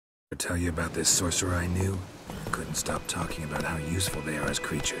Tell you about this sorcerer I knew? Couldn't stop talking about how useful they are as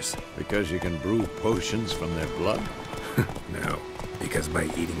creatures. Because you can brew potions from their blood? No, because by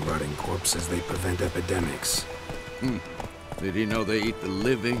eating rotting corpses, they prevent epidemics. Did he know they eat the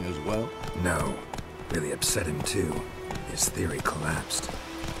living as well? No, really upset him too. His theory collapsed.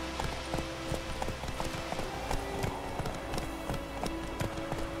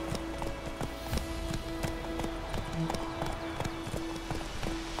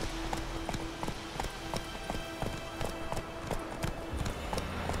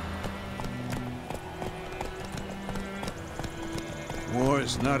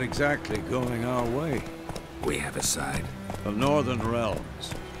 War's not exactly going our way. We have a side. The Northern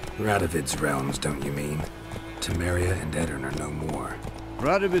Realms. Radovid's realms, don't you mean? Temeria and Edirn are no more.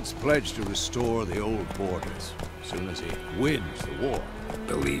 Radovid's pledged to restore the old borders, as soon as he wins the war.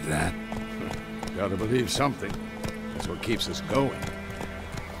 Believe that? Gotta believe something. That's what keeps us going.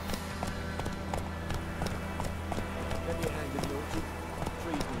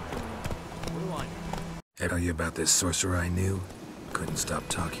 Tell you about this sorcerer I knew? Couldn't stop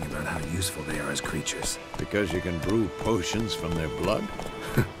talking about how useful they are as creatures. Because you can brew potions from their blood?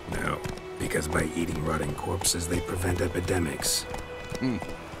 No, because by eating rotting corpses, they prevent epidemics.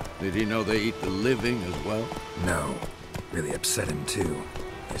 Did he know they eat the living as well? No, really upset him too.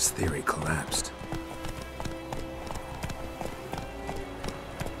 His theory collapsed.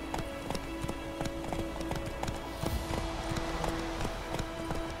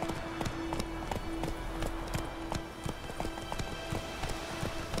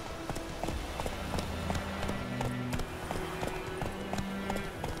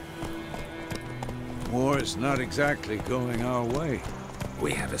 War's not exactly going our way.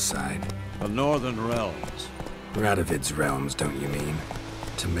 We have a side. The Northern Realms. Radovid's realms, don't you mean?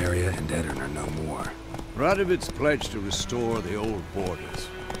 Temeria and Edirn are no more. Radovid's pledged to restore the old borders,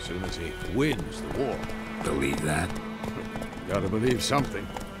 as soon as he wins the war. Believe that? Gotta believe something.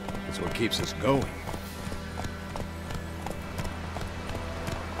 That's what keeps us going.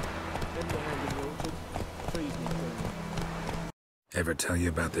 Ever tell you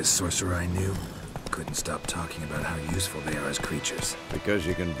about this sorcerer I knew? Couldn't stop talking about how useful they are as creatures. Because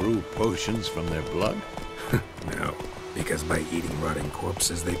you can brew potions from their blood? No, because by eating rotting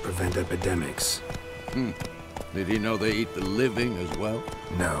corpses, they prevent epidemics. Did he know they eat the living as well?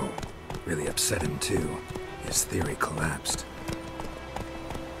 No, really upset him too. His theory collapsed.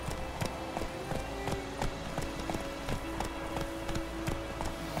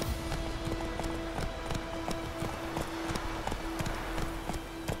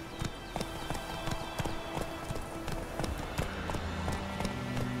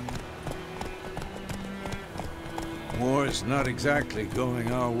 War's not exactly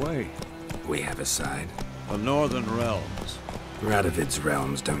going our way. We have a side. The Northern Realms. Radovid's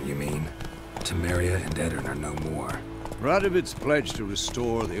realms, don't you mean? Temeria and Edirn are no more. Radovid's pledged to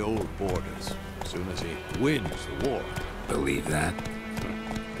restore the old borders, as soon as he wins the war. Believe that?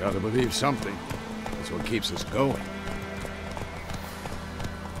 Gotta believe something. That's what keeps us going.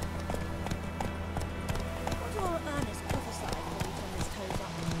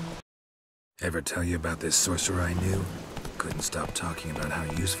 Ever tell you about this sorcerer I knew? Couldn't stop talking about how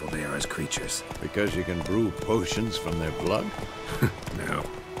useful they are as creatures. Because you can brew potions from their blood? No,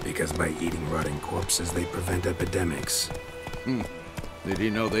 because by eating rotting corpses, they prevent epidemics. Did he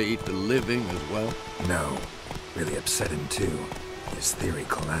know they eat the living as well? No, really upset him too. His theory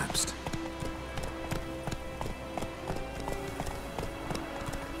collapsed.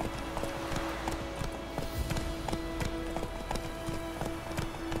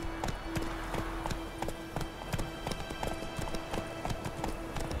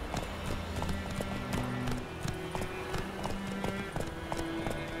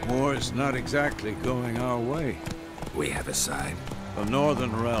 War's not exactly going our way. We have a side. The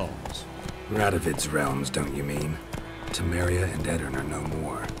Northern Realms. Radovid's realms, don't you mean? Temeria and Edirn are no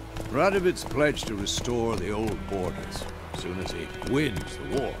more. Radovid's pledged to restore the old borders, as soon as he wins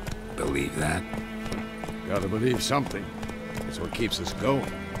the war. Believe that? Gotta believe something. That's what keeps us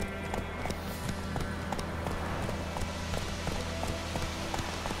going.